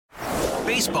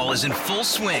Baseball is in full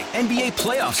swing. NBA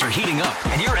playoffs are heating up,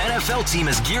 and your NFL team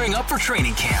is gearing up for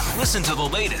training camp. Listen to the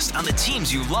latest on the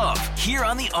teams you love here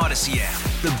on the Odyssey app.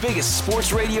 The biggest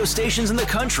sports radio stations in the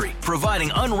country,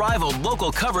 providing unrivaled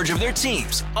local coverage of their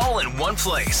teams, all in one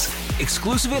place.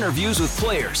 Exclusive interviews with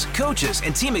players, coaches,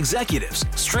 and team executives,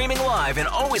 streaming live and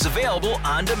always available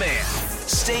on demand.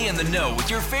 Stay in the know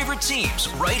with your favorite teams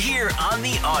right here on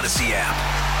the Odyssey app.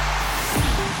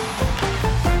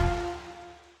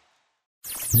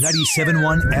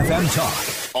 97.1 FM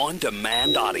Talk. On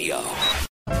demand audio.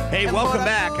 Hey, welcome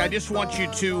back. I just want you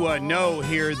to know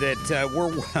here that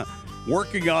we're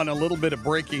working on a little bit of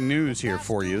breaking news here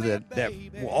for you. That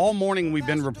all morning we've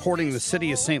been reporting the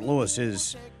city of St. Louis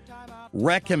is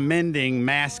recommending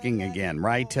masking again,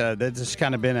 right? That's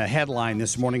kind of been a headline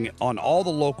this morning on all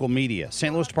the local media.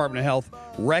 St. Louis Department of Health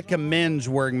recommends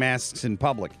wearing masks in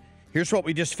public. Here's what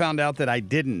we just found out that I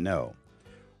didn't know.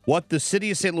 What the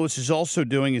city of St. Louis is also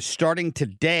doing is starting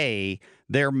today,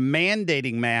 they're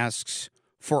mandating masks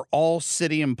for all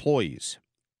city employees.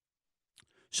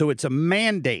 So it's a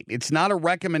mandate. It's not a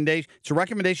recommendation. It's a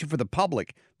recommendation for the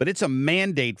public, but it's a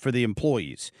mandate for the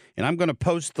employees. And I'm going to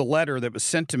post the letter that was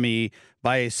sent to me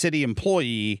by a city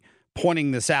employee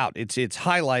pointing this out. It's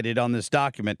highlighted on this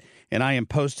document, and I am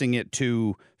posting it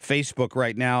to Facebook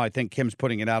right now. I think Kim's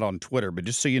putting it out on Twitter. But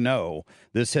just so you know,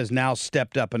 this has now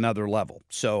stepped up another level.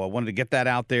 So I wanted to get that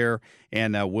out there,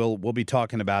 and we'll be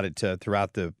talking about it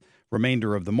throughout the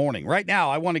remainder of the morning. Right now,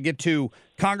 I want to get to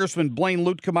Congressman Blaine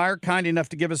Leutkemeyer, kind enough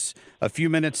to give us a few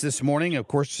minutes this morning. Of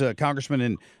course, Congressman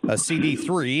in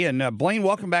CD3. And Blaine,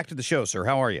 welcome back to the show, sir.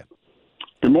 How are you?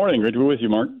 Good morning. Great to be with you,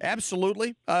 Mark.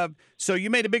 Absolutely. So you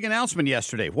made a big announcement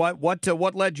yesterday.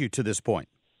 What led you to this point?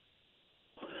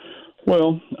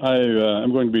 Well,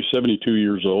 I'm going to be 72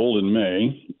 years old in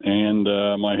May, and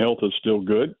my health is still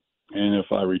good. And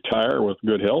if I retire with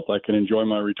good health, I can enjoy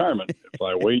my retirement. If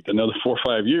I wait another 4 or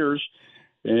 5 years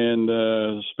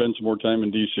and spend some more time in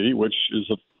D.C., which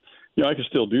is I can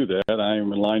still do that. I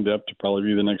am lined up to probably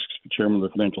be the next chairman of the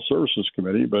Financial Services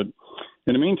Committee. But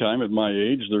in the meantime, at my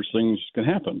age, there's things can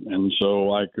happen. And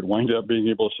so I could wind up being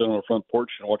able to sit on the front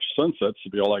porch and watch the sunsets to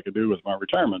be all I could do with my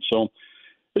retirement. So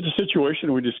it's a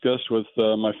situation we discussed with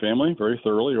my family very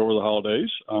thoroughly over the holidays.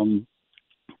 And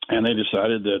they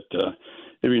decided that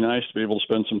it'd be nice to be able to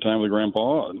spend some time with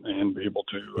Grandpa and be able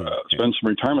to spend some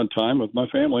retirement time with my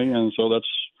family. And so that's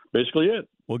basically it.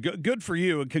 Well, good for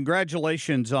you, and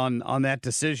congratulations on that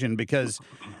decision, because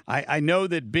I know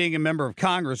that being a member of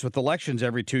Congress with elections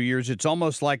every 2 years, it's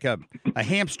almost like a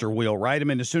hamster wheel, right? I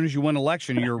mean, as soon as you win an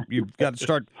election, you've got to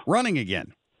start running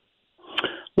again.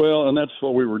 Well, and that's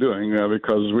what we were doing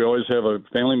because we always have a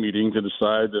family meeting to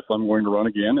decide if I'm going to run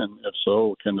again, and if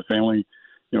so, can the family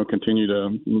continue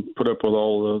to put up with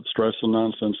all the stress and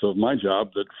nonsense of my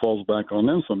job that falls back on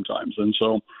them sometimes. And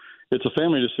so it's a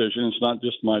family decision. It's not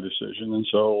just my decision. And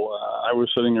so I was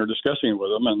sitting there discussing it with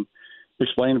them and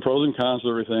explaining the pros and cons of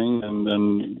everything. And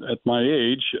then at my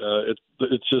age,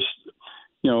 it's just,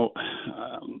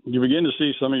 you begin to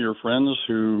see some of your friends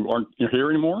who aren't here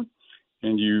anymore,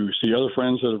 and you see other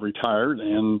friends that have retired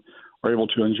and are able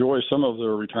to enjoy some of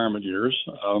their retirement years.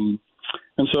 And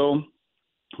so,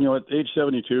 at age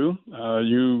 72,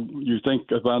 you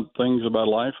think about things about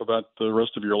life, about the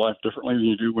rest of your life differently than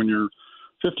you do when you're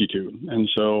 52. And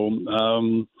so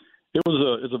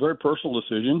it's a very personal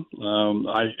decision.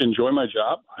 I enjoy my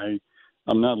job.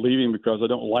 I'm not leaving because I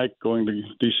don't like going to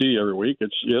D.C. every week.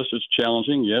 It's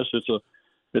challenging. Yes, it's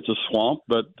a swamp,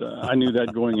 but I knew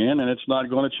that going in, and it's not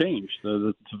going to change.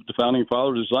 The founding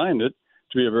fathers designed it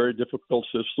to be a very difficult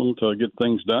system to get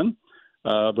things done.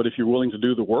 But if you're willing to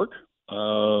do the work,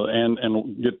 and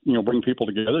get bring people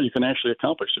together, you can actually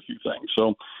accomplish a few things.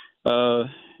 So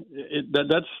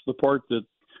that's the part that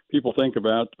people think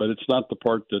about, but it's not the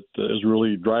part that is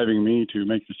really driving me to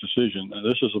make this decision.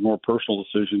 This is a more personal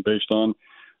decision based on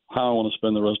how I want to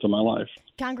spend the rest of my life.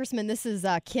 Congressman, this is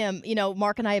Kim.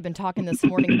 Mark and I have been talking this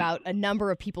morning about a number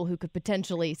of people who could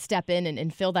potentially step in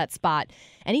and fill that spot.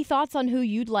 Any thoughts on who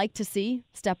you'd like to see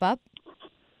step up?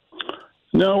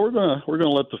 No, we're gonna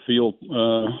let the field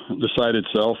decide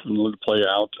itself and let it play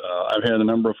out. I've had a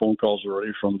number of phone calls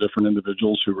already from different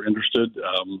individuals who were interested,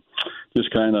 just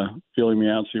kind of feeling me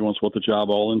out, see what the job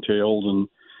all entailed, and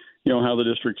how the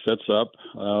district sets up.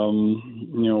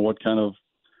 What kind of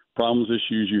problems,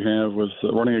 issues you have with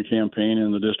running a campaign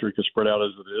in the district is spread out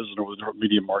as it is and over the different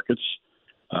media markets.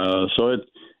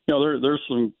 There's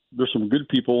some good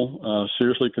people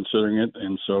seriously considering it,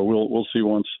 and so we'll see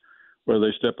whether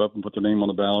they step up and put their name on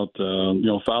the ballot.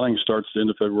 Filing starts the end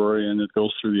of February and it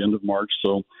goes through the end of March.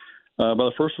 So by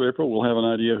the 1st of April, we'll have an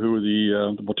idea who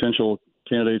the potential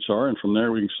candidates are, and from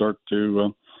there we can start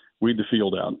to weed the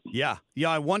field out. Yeah,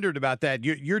 I wondered about that.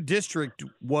 Your district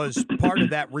was part of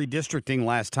that redistricting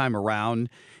last time around.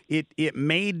 It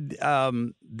made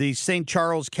the St.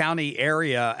 Charles County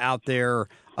area out there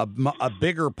a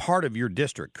bigger part of your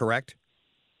district, correct?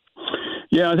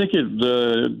 Yeah, I think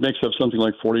it makes up something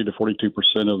like 40 to 42%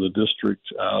 of the district.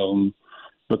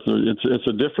 But it's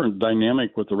a different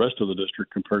dynamic with the rest of the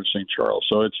district compared to St. Charles.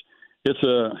 So it's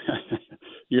a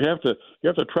you have to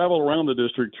travel around the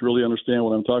district to really understand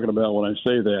what I'm talking about when I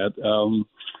say that.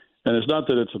 And it's not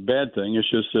that it's a bad thing. It's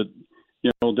just that,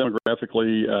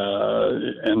 demographically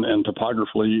and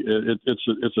topographically,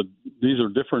 these are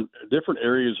different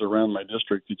areas around my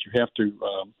district that you have to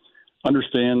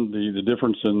understand the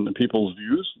difference in people's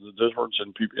views, the difference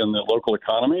in the local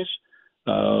economies,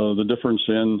 the difference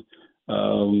in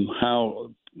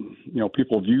how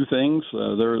people view things.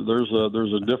 There's a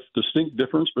distinct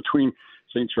difference between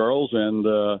St. Charles and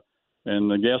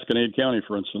Gasconade County,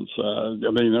 for instance.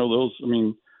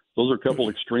 Those are a couple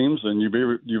extremes, and you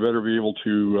better be able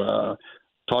to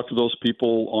talk to those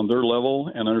people on their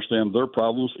level and understand their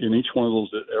problems in each one of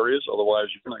those areas. Otherwise,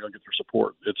 you're not going to get their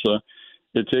support.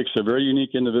 It takes a very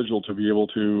unique individual to be able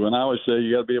to, and I always say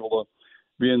you got to be able to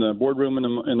be in the boardroom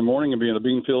in the morning and be in the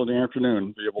bean field in the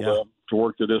afternoon, be able to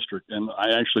work the district. And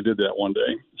I actually did that one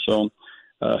day. So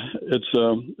it's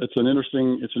an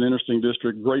interesting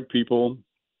district, great people,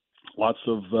 lots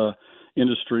of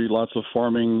industry, lots of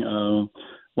farming,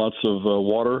 lots of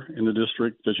water in the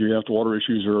district because water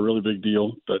issues are a really big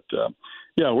deal. But I'm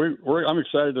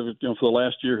excited for the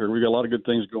last year here. We got a lot of good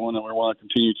things going, and we want to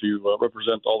continue to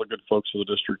represent all the good folks of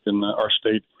the district in our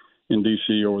state in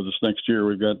D.C. over this next year.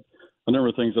 We've got a number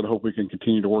of things that I hope we can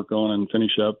continue to work on and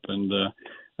finish up, and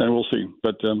we'll see.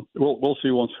 But we'll see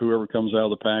once whoever comes out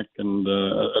of the pack and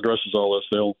addresses all this.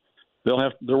 They'll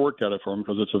have their work cut out for them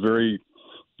because it's a very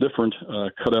different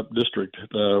cut-up district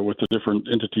with the different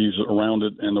entities around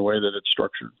it and the way that it's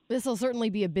structured. This will certainly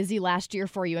be a busy last year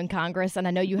for you in Congress, and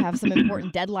I know you have some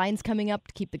important deadlines coming up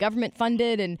to keep the government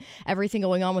funded and everything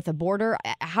going on with the border.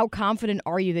 How confident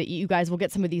are you that you guys will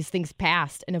get some of these things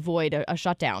passed and avoid a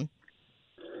shutdown?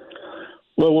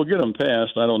 Well, we'll get them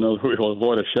passed. I don't know if we'll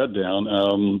avoid a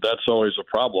shutdown. That's always a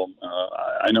problem.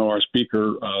 I know our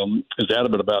speaker is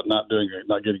adamant about not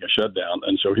getting a shutdown,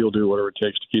 and so he'll do whatever it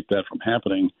takes to keep that from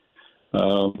happening.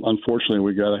 Unfortunately,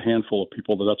 we got a handful of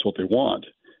people that's what they want.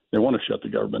 They want to shut the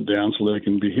government down so they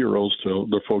can be heroes to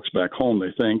their folks back home,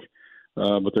 they think,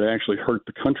 but they actually hurt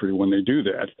the country when they do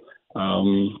that.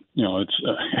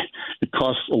 It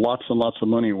costs lots and lots of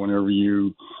money whenever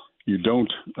you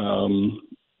don't.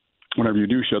 Whenever you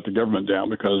do shut the government down,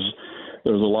 because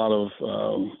there's a lot of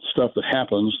stuff that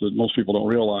happens that most people don't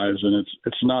realize, and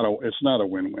it's not a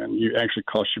win-win. You actually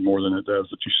cost you more than it does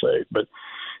that you save. But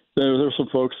there's some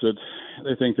folks that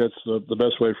they think that's the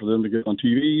best way for them to get on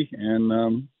TV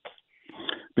and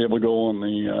be able to go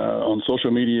on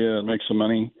social media and make some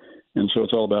money. And so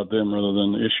it's all about them rather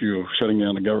than the issue of shutting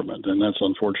down the government. And that's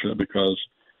unfortunate because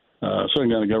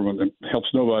shutting down the government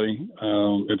helps nobody.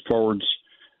 It forwards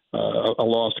a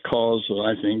lost cause,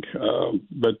 I think.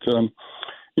 But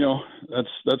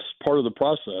that's part of the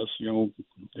process. You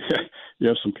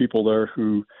have some people there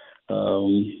who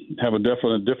have a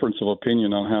definite difference of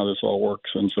opinion on how this all works,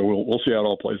 and so we'll see how it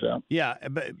all plays out. Yeah,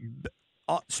 but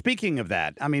speaking of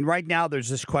that, I mean, right now there's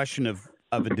this question of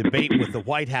a debate with the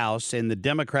White House and the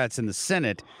Democrats in the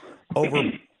Senate over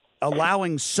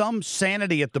allowing some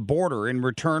sanity at the border in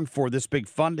return for this big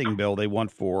funding bill they want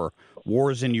for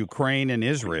wars in Ukraine and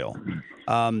Israel.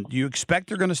 Do you expect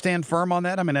they're going to stand firm on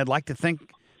that? I mean, I'd like to think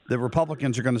the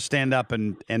Republicans are going to stand up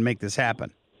and make this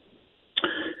happen.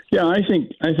 Yeah, I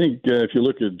think if you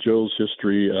look at Joe's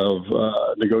history of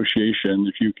negotiation,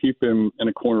 if you keep him in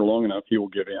a corner long enough, he will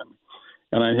give in.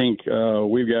 And I think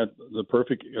we've got the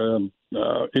perfect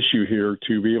issue here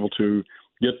to be able to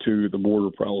get to the border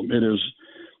problem. It is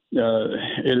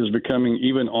becoming,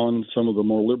 even on some of the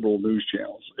more liberal news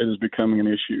channels, it is becoming an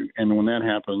issue. And when that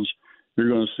happens, you're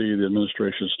going to see the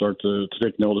administration start to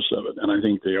take notice of it. And I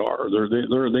think they are.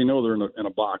 They know they're in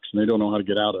a box and they don't know how to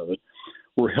get out of it.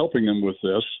 We're helping them with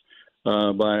this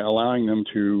by allowing them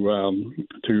to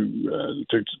do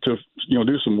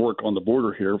some work on the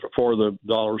border here for the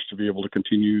dollars to be able to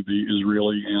continue the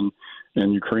Israeli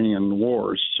and Ukrainian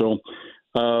wars. So,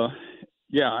 I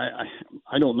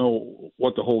don't know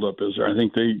what the holdup is there. I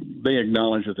think they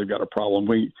acknowledge that they've got a problem.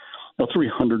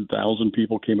 300,000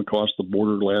 people came across the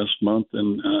border last month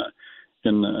and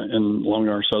along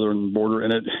our southern border,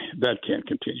 and that can't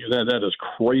continue. That is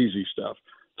crazy stuff.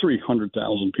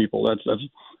 300,000 people. That's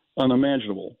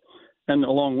unimaginable. And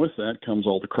along with that comes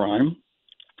all the crime.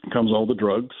 comes all the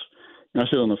drugs. And I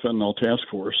sit on the fentanyl task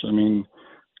force. I mean,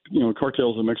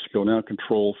 cartels in Mexico now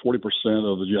control 40%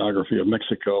 of the geography of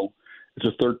Mexico. It's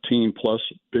a $13+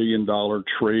 billion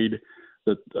trade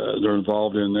that they're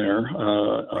involved in there,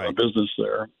 business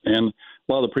there. And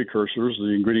a lot of the precursors,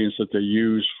 the ingredients that they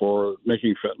use for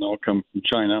making fentanyl come from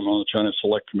China. I'm on the China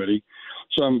Select Committee.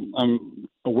 So I'm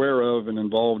aware of and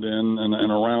involved in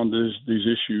and around these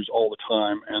issues all the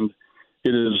time. And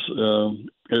it is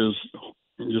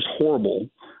just horrible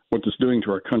what it's doing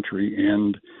to our country.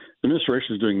 And the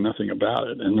administration is doing nothing about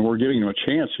it. And we're giving them a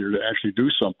chance here to actually do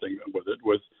something with it,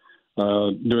 with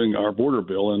doing our border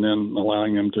bill and then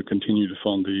allowing them to continue to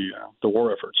fund the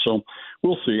war effort. So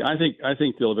we'll see. I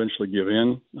think they'll eventually give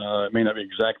in. It may not be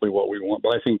exactly what we want,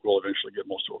 but I think we'll eventually get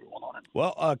most of what we want on it.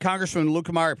 Well, Congressman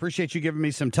Leutkemeyer, I appreciate you giving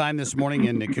me some time this morning,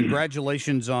 and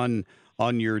congratulations on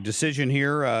your decision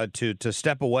here to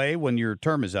step away when your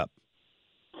term is up.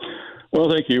 Well,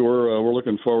 thank you. We're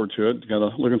looking forward to it.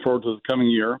 Looking forward to the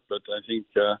coming year, but I think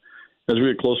as we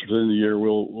get closer to the end of the year,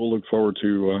 we'll look forward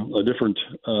to a different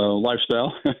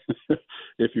lifestyle,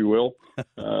 if you will.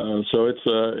 So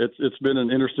it's been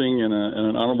an interesting and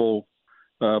an honorable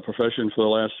profession for the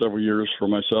last several years for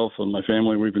myself and my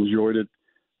family. We've enjoyed it,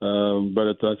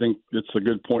 but I think it's a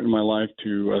good point in my life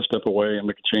to step away and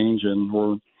make a change, and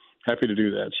we're happy to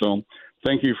do that. So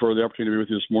thank you for the opportunity to be with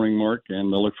you this morning, Mark,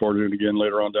 and I look forward to doing it again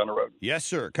later on down the road. Yes,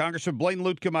 sir. Congressman Blaine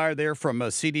Leutkemeyer there from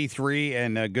CD3,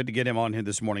 and good to get him on here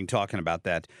this morning talking about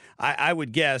that. I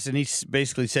would guess, and he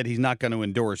basically said he's not going to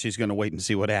endorse. He's going to wait and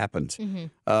see what happens.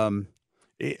 Mm-hmm.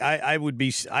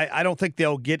 I don't think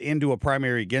they'll get into a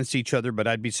primary against each other, but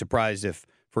I'd be surprised if,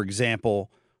 for example,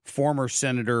 former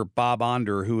Senator Bob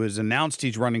Onder, who has announced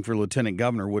he's running for lieutenant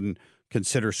governor, wouldn't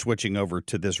consider switching over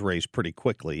to this race pretty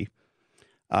quickly.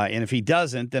 And if he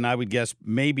doesn't, then I would guess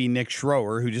maybe Nick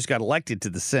Schroer, who just got elected to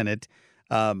the Senate,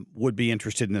 would be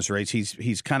interested in this race.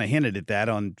 He's kind of hinted at that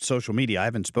on social media. I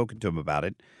haven't spoken to him about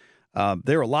it.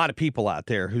 There are a lot of people out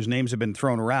there whose names have been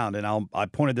thrown around, and I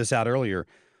pointed this out earlier.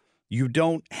 You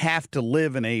don't have to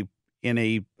live in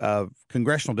a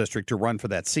congressional district to run for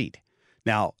that seat.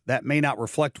 Now, that may not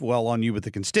reflect well on you with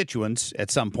the constituents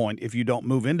at some point if you don't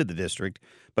move into the district,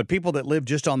 but people that live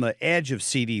just on the edge of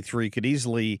CD3 could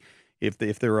easily, if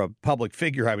they're a public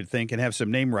figure, I would think, and have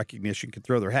some name recognition, could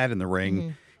throw their hat in the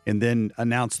ring and then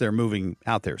announce they're moving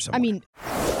out there somewhere. I mean,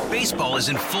 baseball is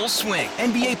in full swing.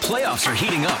 NBA playoffs are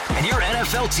heating up, and your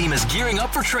NFL team is gearing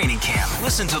up for training camp.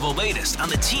 Listen to the latest on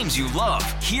the teams you love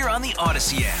here on the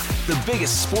Odyssey app. The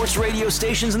biggest sports radio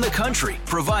stations in the country,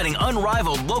 providing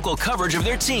unrivaled local coverage of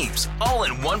their teams, all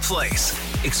in one place.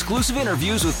 Exclusive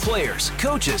interviews with players,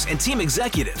 coaches, and team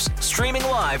executives, streaming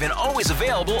live and always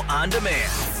available on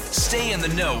demand. Stay in the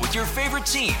know with your favorite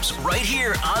teams right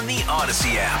here on the Odyssey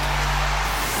app.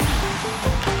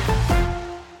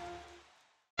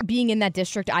 Being in that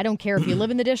district, I don't care if you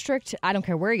live in the district. I don't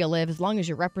care where you live. As long as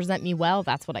you represent me well,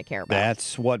 that's what I care about.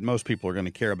 That's what most people are going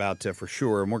to care about for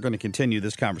sure, and we're going to continue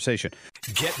this conversation.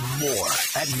 Get more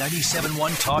at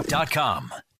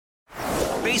 971talk.com.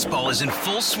 Baseball is in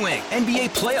full swing. NBA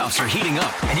playoffs are heating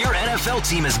up, and your NFL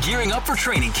team is gearing up for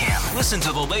training camp. Listen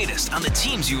to the latest on the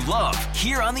teams you love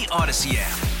here on the Odyssey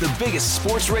app. The biggest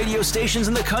sports radio stations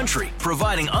in the country,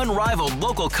 providing unrivaled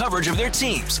local coverage of their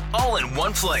teams, all in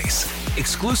one place.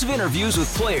 Exclusive interviews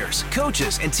with players,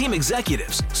 coaches, and team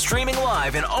executives, streaming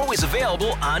live and always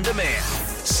available on demand.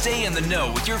 Stay in the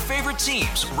know with your favorite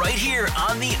teams right here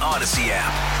on the Odyssey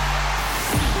app.